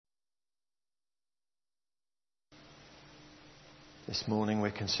This morning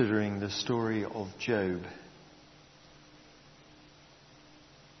we're considering the story of Job.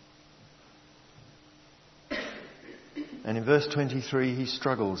 And in verse 23 he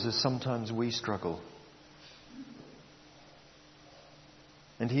struggles as sometimes we struggle.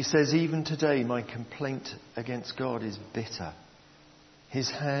 And he says, even today my complaint against God is bitter. His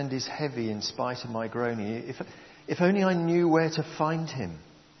hand is heavy in spite of my groaning. If only I knew where to find him.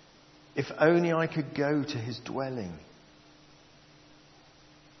 If only I could go to his dwelling.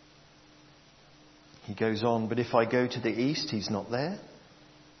 He goes on, but if I go to the east, he's not there.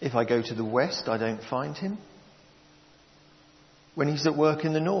 If I go to the west, I don't find him. When he's at work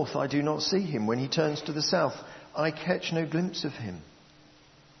in the north, I do not see him. When he turns to the south, I catch no glimpse of him.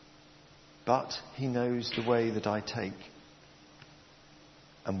 But he knows the way that I take.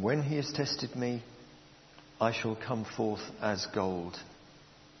 And when he has tested me, I shall come forth as gold.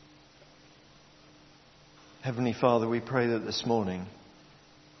 Heavenly Father, we pray that this morning,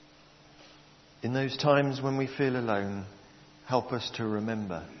 in those times when we feel alone, help us to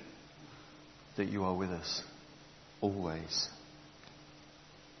remember that you are with us always.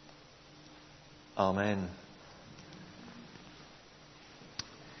 Amen.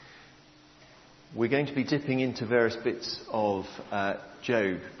 We're going to be dipping into various bits of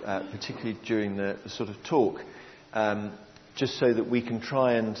Job, particularly during the sort of talk, just so that we can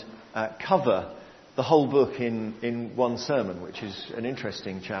try and cover the whole book in one sermon, which is an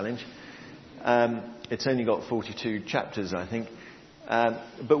interesting challenge. It's only got 42 chapters, I think.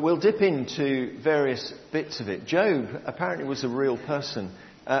 But we'll dip into various bits of it. Job apparently was a real person,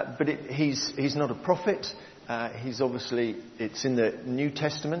 but he's not a prophet. It's in the New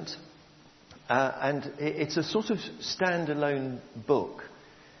Testament. And it's a sort of standalone book.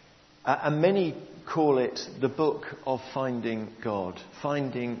 And many call it the book of finding God,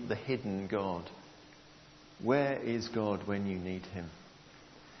 finding the hidden God. Where is God when you need him?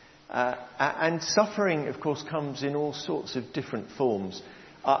 And suffering, of course, comes in all sorts of different forms.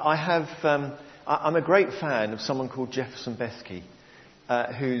 I'm a great fan of someone called Jefferson Bethke,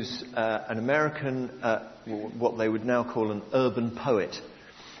 who's an American, what they would now call an urban poet.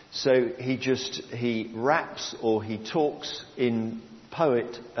 So he raps or he talks in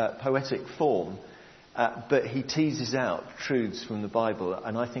poetic form, but he teases out truths from the Bible,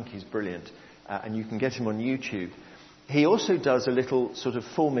 and I think he's brilliant. And you can get him on YouTube. He also does a little sort of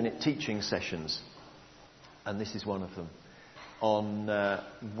 4-minute teaching sessions, and this is one of them, on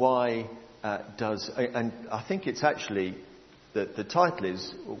and I think it's actually, the title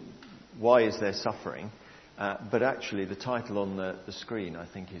is, Why Is There Suffering? But actually the title on the screen, I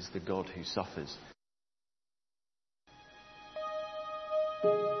think, is The God Who Suffers.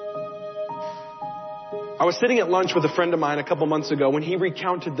 I was sitting at lunch with a friend of mine a couple months ago when he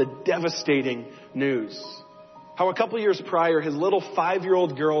recounted the devastating news. How a couple years prior, his little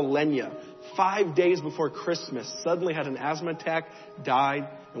 5-year-old girl, Lenya, 5 days before Christmas, suddenly had an asthma attack, died,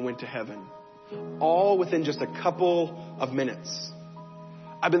 and went to heaven. All within just a couple of minutes.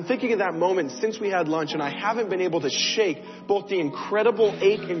 I've been thinking of that moment since we had lunch, and I haven't been able to shake both the incredible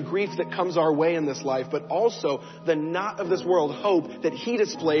ache and grief that comes our way in this life, but also the not of this world hope that he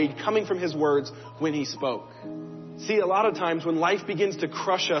displayed coming from his words when he spoke. See, a lot of times when life begins to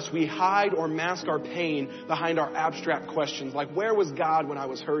crush us, we hide or mask our pain behind our abstract questions like, where was God when I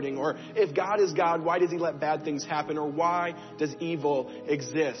was hurting? Or if God is God, why does he let bad things happen? Or why does evil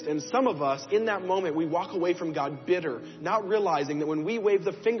exist? And some of us, in that moment, we walk away from God bitter, not realizing that when we wave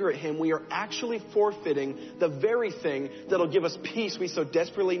the finger at him, we are actually forfeiting the very thing that'll give us peace we so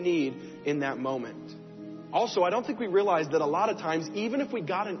desperately need in that moment. Also, I don't think we realize that a lot of times, even if we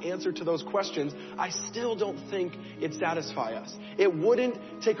got an answer to those questions, I still don't think it'd satisfy us. It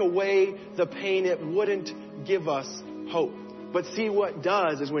wouldn't take away the pain. It wouldn't give us hope. But see, what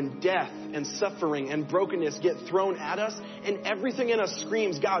does is when death and suffering and brokenness get thrown at us and everything in us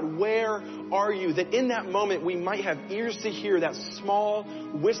screams, God, where are you? That in that moment we might have ears to hear that small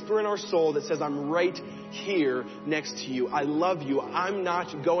whisper in our soul that says, I'm right here next to you. I love you. I'm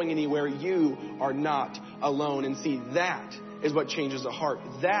not going anywhere. You are not alone. And see, that is what changes a heart.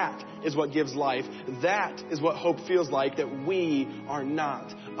 That is what gives life. That is what hope feels like, that we are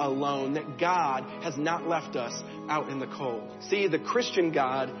not alone, that God has not left us out in the cold. See, the Christian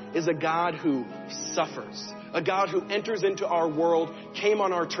God is a God who suffers, a God who enters into our world, came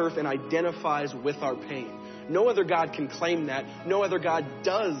on our turf, and identifies with our pain. No other God can claim that. No other God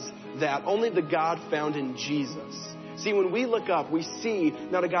does that. Only the God found in Jesus. See, when we look up, we see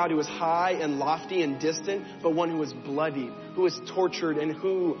not a God who is high and lofty and distant, but one who is bloodied, who is tortured, and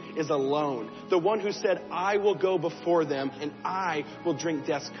who is alone. The one who said, I will go before them and I will drink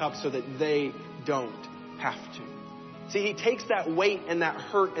death's cup so that they don't have to. See, he takes that weight and that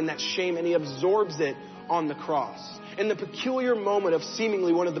hurt and that shame and he absorbs it on the cross. In the peculiar moment of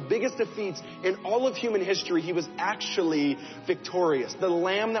seemingly one of the biggest defeats in all of human history, he was actually victorious. The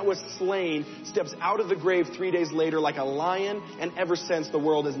lamb that was slain steps out of the grave 3 days later like a lion, and ever since the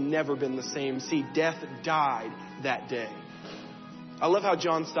world has never been the same. See, death died that day. I love how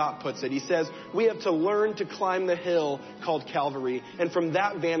John Stott puts it. He says, we have to learn to climb the hill called Calvary, and from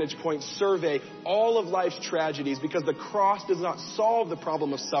that vantage point survey all of life's tragedies, because the cross does not solve the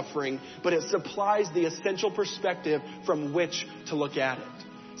problem of suffering, but it supplies the essential perspective from which to look at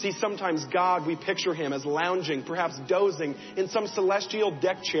it. See, sometimes God, we picture him as lounging, perhaps dozing in some celestial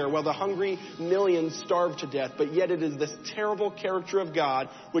deck chair while the hungry millions starve to death. But yet it is this terrible character of God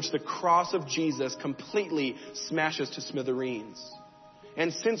which the cross of Jesus completely smashes to smithereens.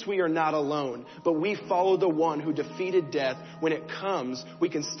 And since we are not alone, but we follow the one who defeated death, when it comes, we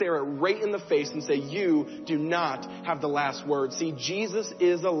can stare it right in the face and say, you do not have the last word. See, Jesus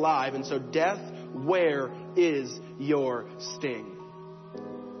is alive, and so death, where is your sting?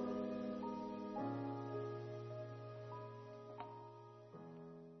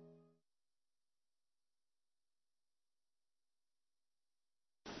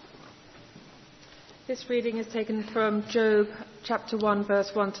 This reading is taken from Job chapter 1, verse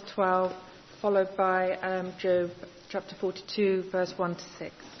 1 to 12, followed by Job chapter 42, verse 1 to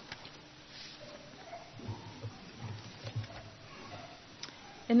 6.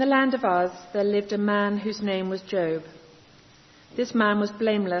 In the land of Uz there lived a man whose name was Job. This man was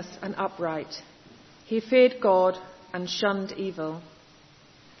blameless and upright. He feared God and shunned evil.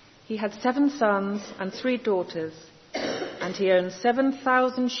 He had 7 sons and 3 daughters, and he owned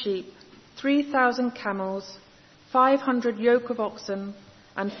 7,000 sheep, 3,000 camels, 500 yoke of oxen,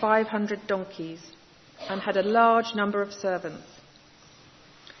 and 500 donkeys, and had a large number of servants.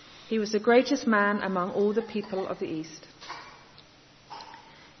 He was the greatest man among all the people of the East.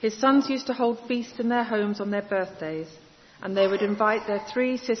 His sons used to hold feasts in their homes on their birthdays, and they would invite their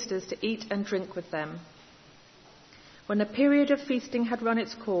 3 sisters to eat and drink with them. When the period of feasting had run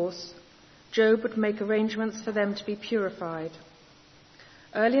its course, Job would make arrangements for them to be purified.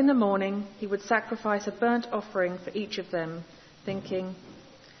 Early in the morning, he would sacrifice a burnt offering for each of them, thinking,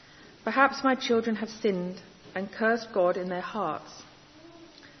 perhaps my children have sinned and cursed God in their hearts.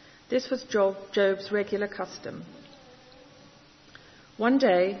 This was Job's regular custom. One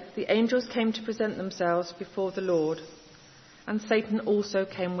day, the angels came to present themselves before the Lord, and Satan also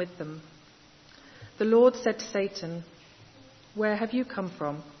came with them. The Lord said to Satan, where have you come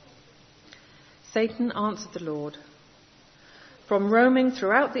from? Satan answered the Lord, from roaming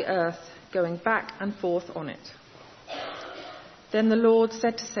throughout the earth, going back and forth on it. Then the Lord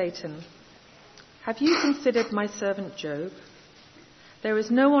said to Satan, have you considered my servant Job? There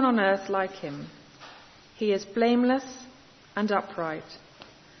is no one on earth like him. He is blameless and upright,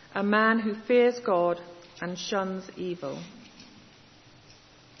 a man who fears God and shuns evil.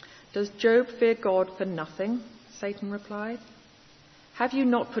 Does Job fear God for nothing? Satan replied. Have you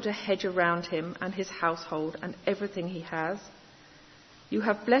not put a hedge around him and his household and everything he has? You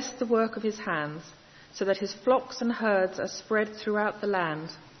have blessed the work of his hands, so that his flocks and herds are spread throughout the land.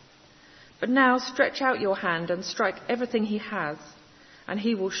 But now stretch out your hand and strike everything he has, and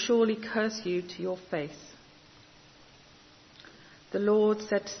he will surely curse you to your face. The Lord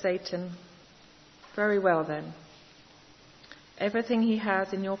said to Satan, very well then. Everything he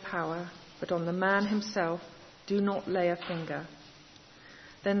has in your power, but on the man himself do not lay a finger.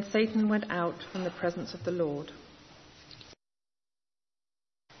 Then Satan went out from the presence of the Lord.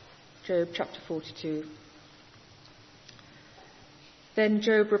 Job chapter 42. Then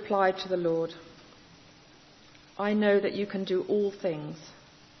Job replied to the Lord, I know that you can do all things.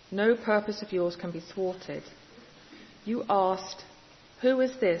 No purpose of yours can be thwarted. You asked, who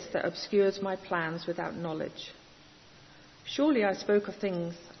is this that obscures my plans without knowledge? Surely I spoke of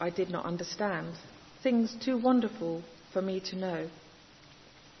things I did not understand, things too wonderful for me to know.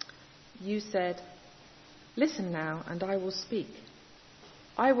 You said, listen now, and I will speak.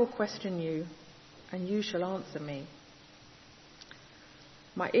 I will question you, and you shall answer me.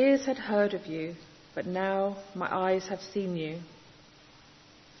 My ears had heard of you, but now my eyes have seen you.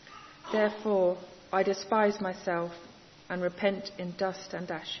 Therefore I despise myself and repent in dust and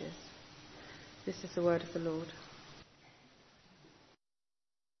ashes. This is the word of the Lord.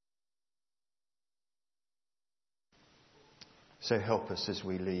 So help us as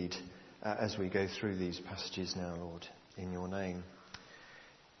we lead, as we go through these passages now, Lord, in your name.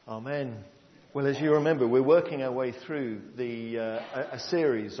 Amen. Well, as you remember, we're working our way through a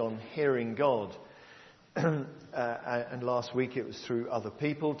series on hearing God. And last week it was through other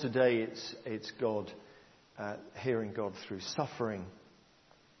people. Today it's God hearing God through suffering.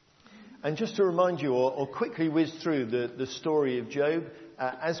 And just to remind you, or quickly whiz through the story of Job,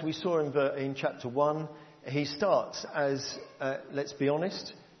 as we saw in chapter 1, he starts as, let's be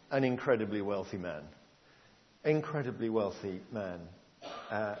honest, an incredibly wealthy man. Incredibly wealthy man.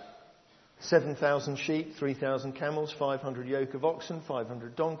 7,000 sheep, 3,000 camels, 500 yoke of oxen,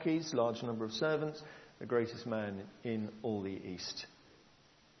 500 donkeys, large number of servants, the greatest man in all the East.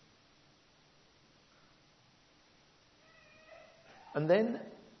 And then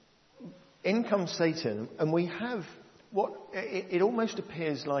in comes Satan, and we have what it almost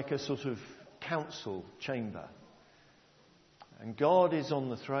appears like a sort of council chamber. And God is on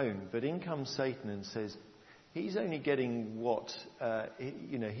the throne, but in comes Satan and says, he's only getting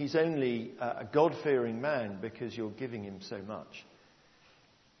he's only a God-fearing man because you're giving him so much.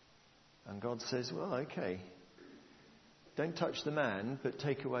 And God says, well, okay, don't touch the man, but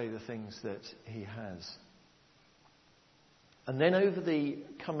take away the things that he has. And then over the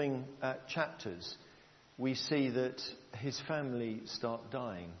coming chapters, we see that his family start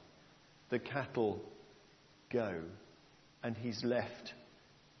dying. The cattle go, and he's left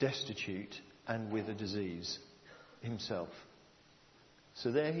destitute and with a disease himself.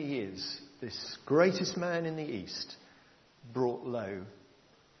 So there he is, this greatest man in the East, brought low.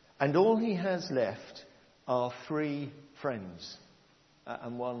 And all he has left are 3 friends.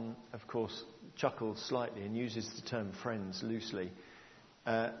 And one, of course, chuckles slightly and uses the term friends loosely.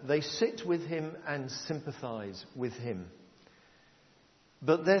 They sit with him and sympathise with him.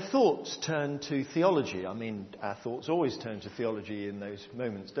 But their thoughts turn to theology. I mean, our thoughts always turn to theology in those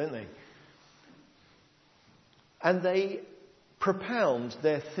moments, don't they? And they propound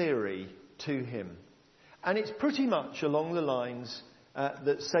their theory to him. And it's pretty much along the lines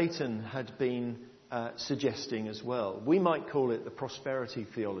that Satan had been suggesting as well. We might call it the prosperity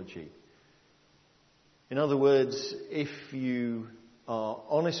theology. In other words, if you are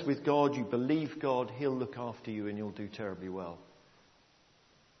honest with God, you believe God, he'll look after you and you'll do terribly well.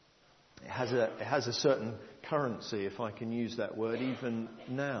 It has a certain currency, if I can use that word, even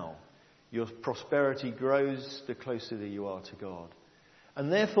now. Your prosperity grows the closer that you are to God.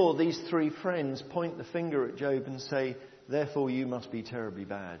 And therefore these 3 friends point the finger at Job and say, therefore you must be terribly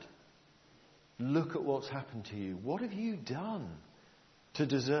bad. Look at what's happened to you. What have you done to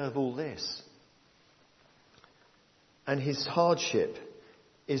deserve all this? And his hardship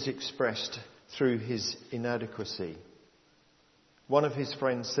is expressed through his inadequacy. One of his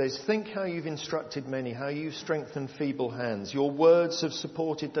friends says, think how you've instructed many, how you've strengthened feeble hands. Your words have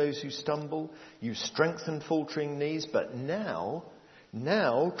supported those who stumble. You strengthened faltering knees. But now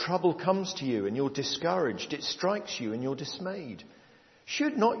trouble comes to you and you're discouraged. It strikes you and you're dismayed.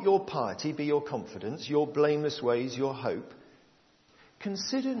 Should not your piety be your confidence, your blameless ways your hope?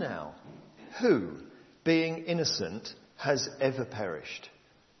 Consider now, who, being innocent, has ever perished?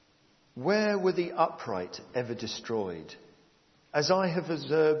 Where were the upright ever destroyed? As I have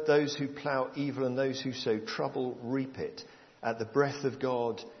observed, those who plough evil and those who sow trouble reap it. At the breath of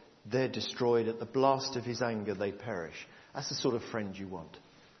God, they're destroyed. At the blast of his anger, they perish. That's the sort of friend you want.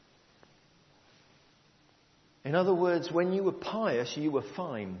 In other words, when you were pious, you were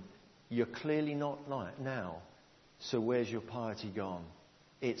fine. You're clearly not like now. So where's your piety gone?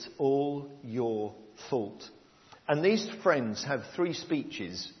 It's all your fault. And these friends have 3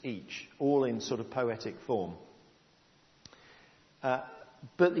 speeches each, all in sort of poetic form.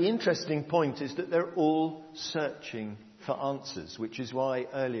 But the interesting point is that they're all searching for answers, which is why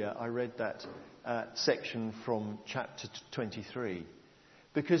earlier I read that section from chapter 23.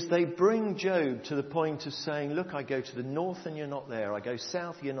 Because they bring Job to the point of saying, look, I go to the north and you're not there. I go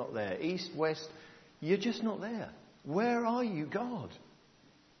south, you're not there. East, west, you're just not there. Where are you, God?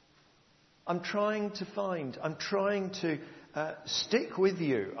 I'm trying to stick with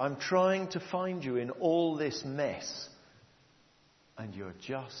you. I'm trying to find you in all this mess. And you're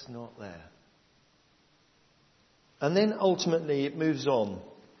just not there. And then ultimately it moves on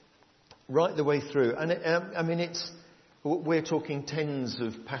right the way through. And we're talking tens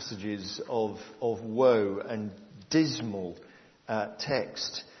of passages of woe and dismal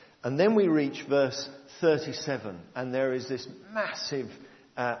text. And then we reach verse 37, and there is this massive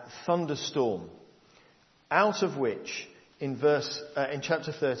thunderstorm, out of which, in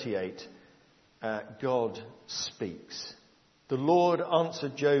chapter 38, God speaks. The Lord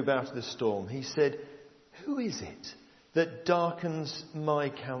answered Job out of the storm. He said, who is it that darkens my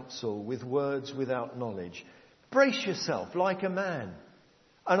counsel with words without knowledge? Brace yourself like a man,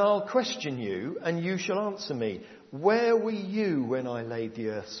 and I'll question you, and you shall answer me. Where were you when I laid the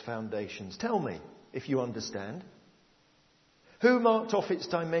earth's foundations? Tell me, if you understand. Who marked off its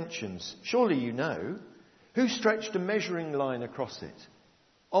dimensions? Surely you know. Who stretched a measuring line across it?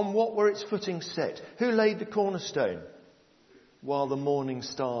 On what were its footings set? Who laid the cornerstone? While the morning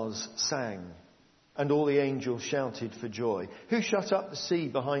stars sang and all the angels shouted for joy. Who shut up the sea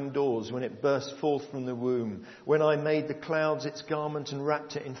behind doors when it burst forth from the womb? When I made the clouds its garment and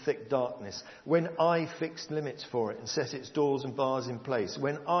wrapped it in thick darkness? When I fixed limits for it and set its doors and bars in place?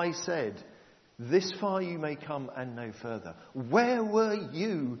 When I said, this far you may come and no further? Where were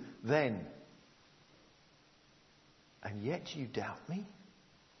you then? And yet you doubt me?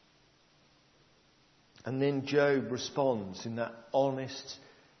 And then Job responds in that honest,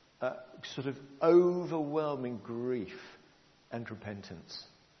 sort of overwhelming grief and repentance.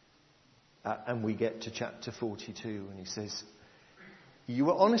 And we get to chapter 42 and he says, you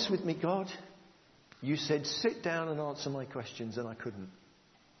were honest with me, God. You said, sit down and answer my questions, and I couldn't.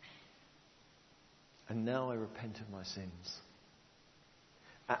 And now I repent of my sins.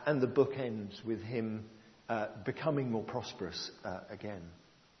 And the book ends with him becoming more prosperous again.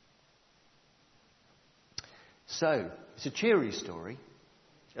 So, it's a cheery story,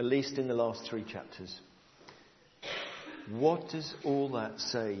 at least in the last 3 chapters. What does all that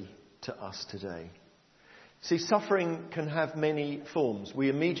say to us today? See, suffering can have many forms. We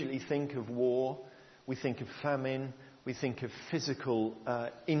immediately think of war, we think of famine, we think of physical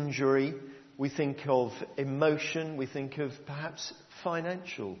injury, we think of emotion, we think of perhaps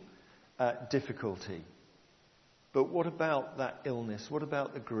financial difficulty. But what about that illness? What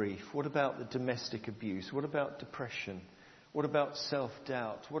about the grief? What about the domestic abuse? What about depression? What about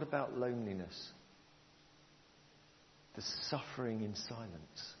self-doubt? What about loneliness? The suffering in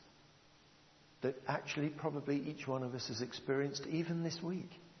silence that actually probably each one of us has experienced even this week.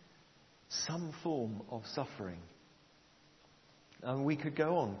 Some form of suffering. And we could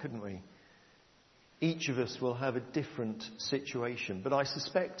go on, couldn't we? Each of us will have a different situation, but I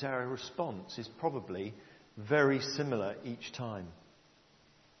suspect our response is probably very similar each time.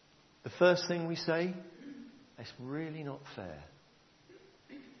 The first thing we say, it's really not fair.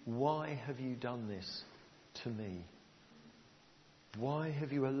 Why have you done this to me? Why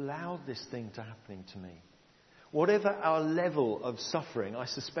have you allowed this thing to happen to me? Whatever our level of suffering, I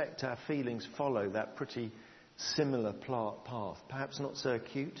suspect our feelings follow that pretty similar path. Perhaps not so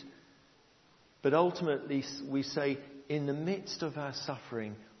acute, but ultimately we say, in the midst of our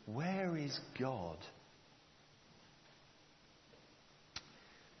suffering, where is God?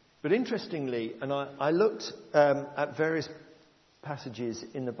 But interestingly, and I looked at various passages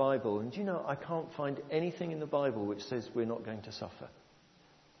in the Bible, and I can't find anything in the Bible which says we're not going to suffer,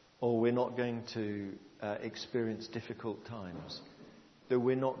 or we're not going to experience difficult times, that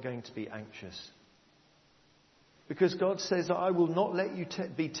we're not going to be anxious. Because God says, I will not let you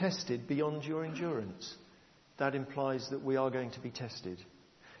be tested beyond your endurance. That implies that we are going to be tested.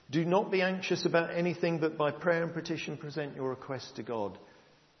 Do not be anxious about anything, but by prayer and petition present your requests to God.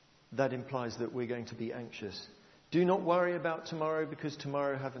 That implies that we're going to be anxious. Do not worry about tomorrow, because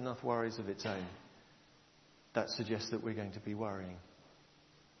tomorrow have enough worries of its own. That suggests that we're going to be worrying.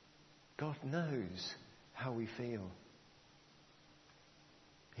 God knows how we feel.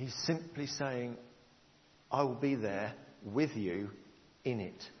 He's simply saying, I will be there with you in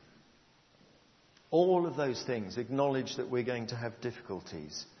it. All of those things acknowledge that we're going to have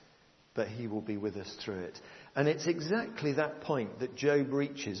difficulties, but he will be with us through it. And it's exactly that point that Job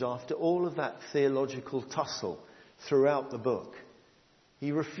reaches after all of that theological tussle throughout the book.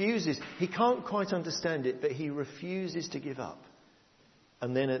 He refuses, he can't quite understand it, but he refuses to give up.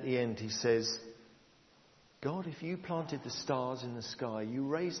 And then at the end he says, God, if you planted the stars in the sky, you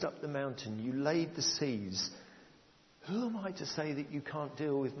raised up the mountain, you laid the seas, who am I to say that you can't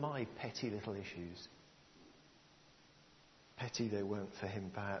deal with my petty little issues? Petty they weren't for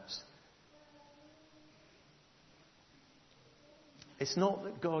him, perhaps. It's not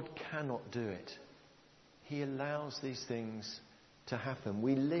that God cannot do it. He allows these things to happen.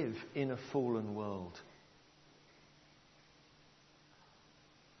 We live in a fallen world.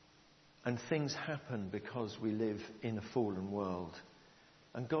 And things happen because we live in a fallen world.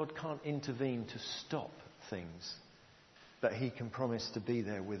 And God can't intervene to stop things, but he can promise to be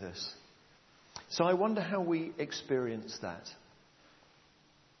there with us. So I wonder how we experience that.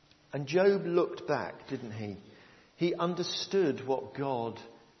 And Job looked back, didn't he? He understood what God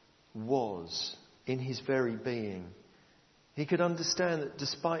was in his very being. He could understand that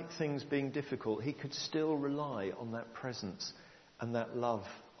despite things being difficult, he could still rely on that presence and that love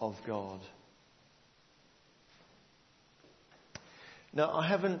of God. Now,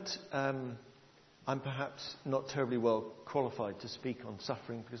 I'm perhaps not terribly well qualified to speak on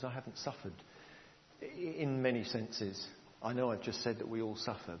suffering because I haven't suffered in many senses. I know I've just said that we all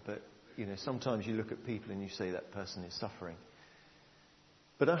suffer, but sometimes you look at people and you say that person is suffering.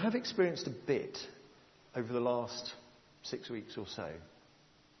 But I have experienced a bit over the last 6 weeks or so.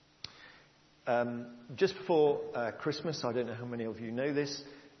 Just before Christmas, I don't know how many of you know this,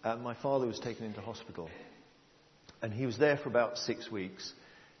 my father was taken into hospital. And he was there for about 6 weeks.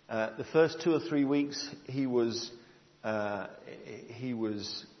 The first 2 or 3 weeks, he was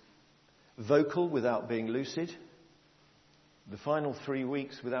vocal without being lucid. The final 3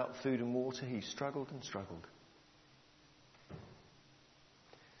 weeks without food and water, he struggled and struggled.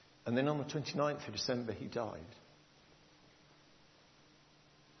 And then on the 29th of December, he died.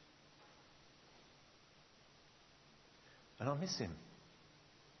 And I miss him.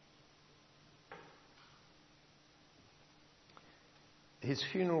 His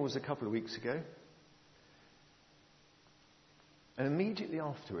funeral was a couple of weeks ago. And immediately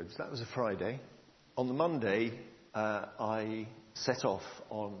afterwards, that was a Friday, on the Monday, I set off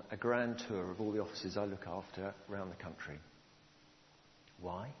on a grand tour of all the offices I look after around the country.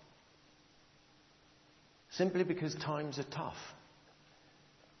 Why? Simply because times are tough.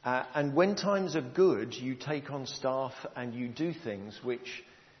 And when times are good, you take on staff and you do things which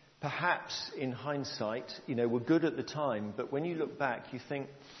perhaps in hindsight, were good at the time, but when you look back, you think,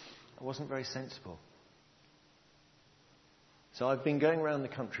 I wasn't very sensible. So I've been going around the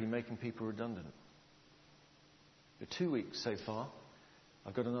country making people redundant. For 2 weeks so far.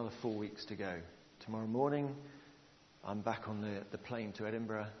 I've got another 4 weeks to go. Tomorrow morning, I'm back on the plane to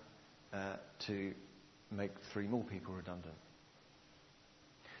Edinburgh to make 3 more people redundant.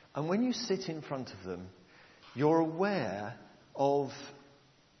 And when you sit in front of them, you're aware of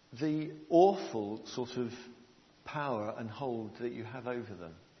the awful sort of power and hold that you have over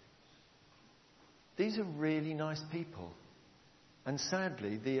them. These are really nice people. And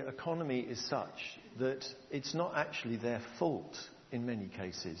sadly, the economy is such that it's not actually their fault in many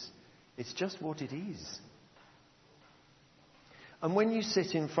cases. It's just what it is. And when you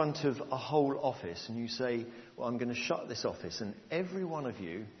sit in front of a whole office and you say, well, I'm going to shut this office, and every one of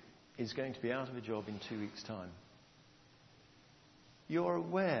you is going to be out of a job in 2 weeks' time, you're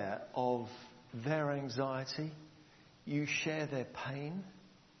aware of their anxiety. You share their pain.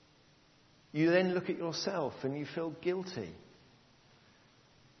 You then look at yourself and you feel guilty.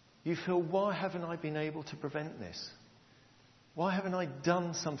 You feel, why haven't I been able to prevent this? Why haven't I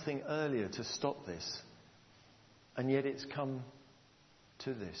done something earlier to stop this? And yet it's come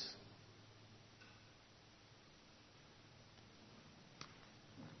to this.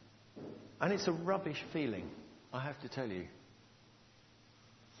 And it's a rubbish feeling, I have to tell you.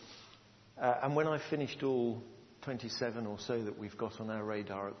 And when I've finished all 27 or so that we've got on our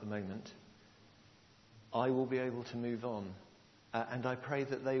radar at the moment, I will be able to move on. And I pray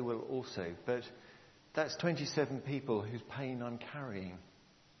that they will also. But that's 27 people whose pain I'm carrying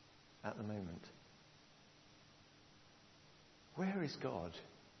at the moment. Where is God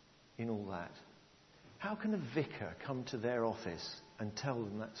in all that? How can a vicar come to their office and tell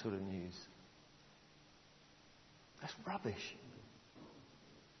them that sort of news? That's rubbish.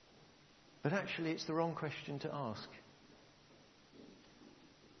 But actually, it's the wrong question to ask.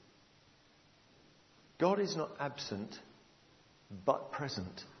 God is not absent, but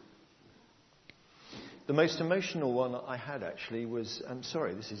present. The most emotional one I had actually was, I'm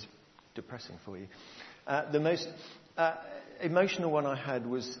sorry, this is depressing for you. The most emotional one I had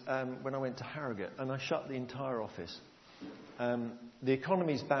was when I went to Harrogate and I shut the entire office. The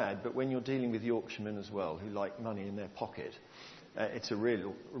economy's bad, but when you're dealing with Yorkshiremen as well, who like money in their pocket, it's a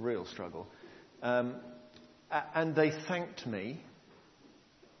real struggle. And they thanked me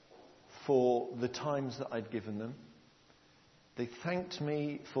for the times that I'd given them. They thanked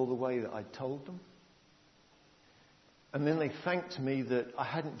me for the way that I'd told them. And then they thanked me that I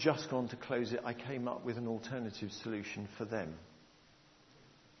hadn't just gone to close it, I came up with an alternative solution for them.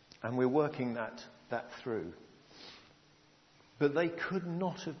 And we're working that through. But they could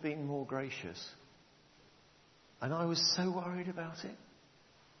not have been more gracious. And I was so worried about it.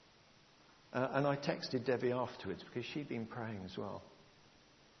 And I texted Debbie afterwards because she'd been praying as well.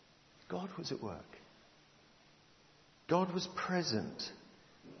 God was at work. God was present.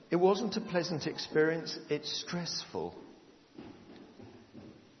 It wasn't a pleasant experience, it's stressful.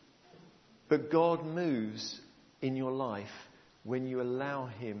 But God moves in your life when you allow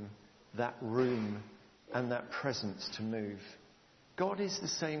Him that room and that presence to move. God is the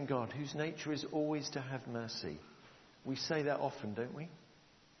same God whose nature is always to have mercy. We say that often, don't we?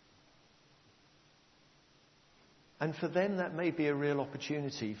 And for them that may be a real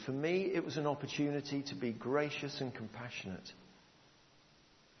opportunity. For me it was an opportunity to be gracious and compassionate.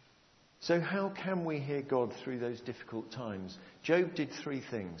 So how can we hear God through those difficult times? Job did 3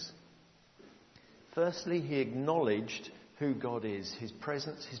 things. Firstly, he acknowledged who God is, his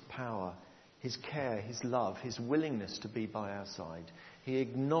presence, his power, his care, his love, his willingness to be by our side. He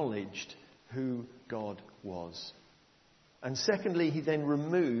acknowledged who God was. And secondly, he then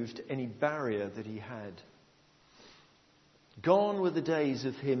removed any barrier that he had. Gone were the days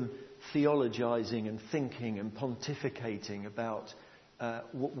of him theologizing and thinking and pontificating about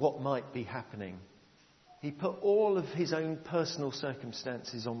what might be happening. He put all of his own personal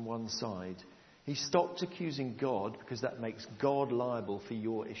circumstances on one side. He stopped accusing God, because that makes God liable for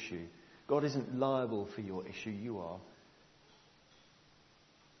your issue. God isn't liable for your issue, you are.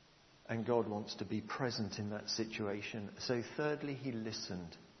 And God wants to be present in that situation. So thirdly, he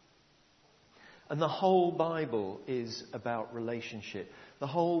listened. And the whole Bible is about relationship. The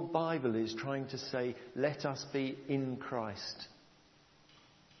whole Bible is trying to say, let us be in Christ.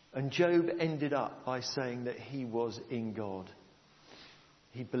 And Job ended up by saying that he was in God.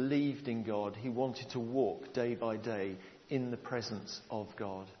 He believed in God. He wanted to walk day by day in the presence of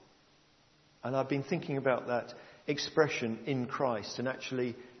God. And I've been thinking about that expression, in Christ. And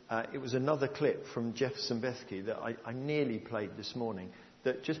actually, it was another clip from Jefferson Bethke that I nearly played this morning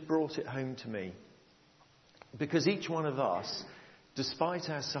that just brought it home to me. Because each one of us, despite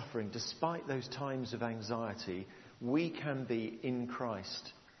our suffering, despite those times of anxiety, we can be in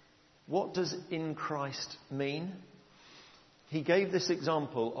Christ. What does in Christ mean? He gave this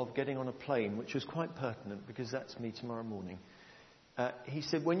example of getting on a plane, which was quite pertinent because that's me tomorrow morning. He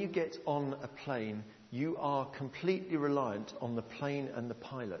said, when you get on a plane, you are completely reliant on the plane and the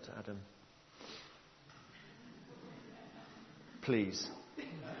pilot, Adam. Please.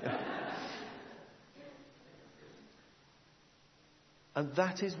 And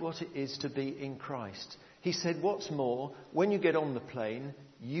that is what it is to be in Christ. He said, what's more, when you get on the plane,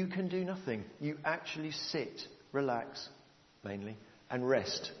 you can do nothing. You actually sit, relax, mainly, and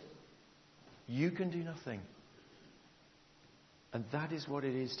rest. You can do nothing. And that is what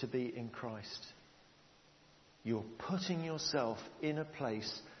it is to be in Christ. You're putting yourself in a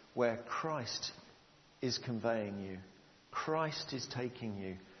place where Christ is conveying you. Christ is taking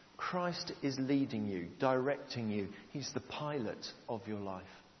you. Christ is leading you, directing you. He's the pilot of your life.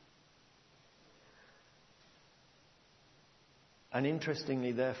 And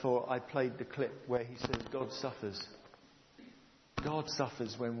interestingly, therefore, I played the clip where he says God suffers. God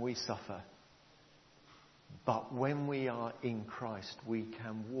suffers when we suffer. But when we are in Christ, we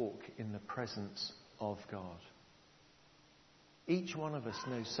can walk in the presence of God. Each one of us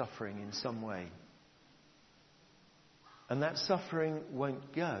knows suffering in some way. And that suffering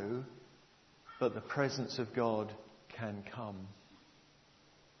won't go, but the presence of God can come.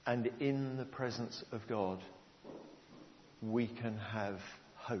 And in the presence of God, we can have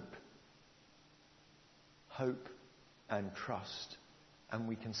hope. Hope and trust. And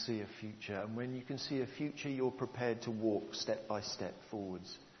we can see a future. And when you can see a future, you're prepared to walk step by step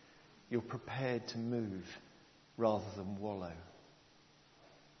forwards. You're prepared to move rather than wallow.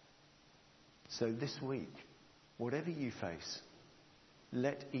 So this week, whatever you face,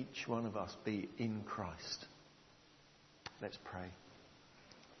 let each one of us be in Christ. Let's pray.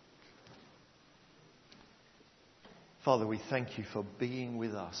 Father, we thank you for being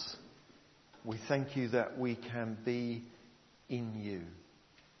with us. We thank you that we can be in you.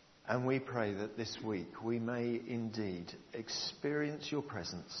 And we pray that this week we may indeed experience your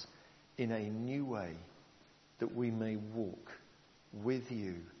presence in a new way, that we may walk with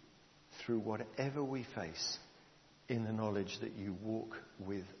you through whatever we face in the knowledge that you walk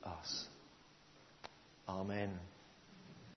with us. Amen.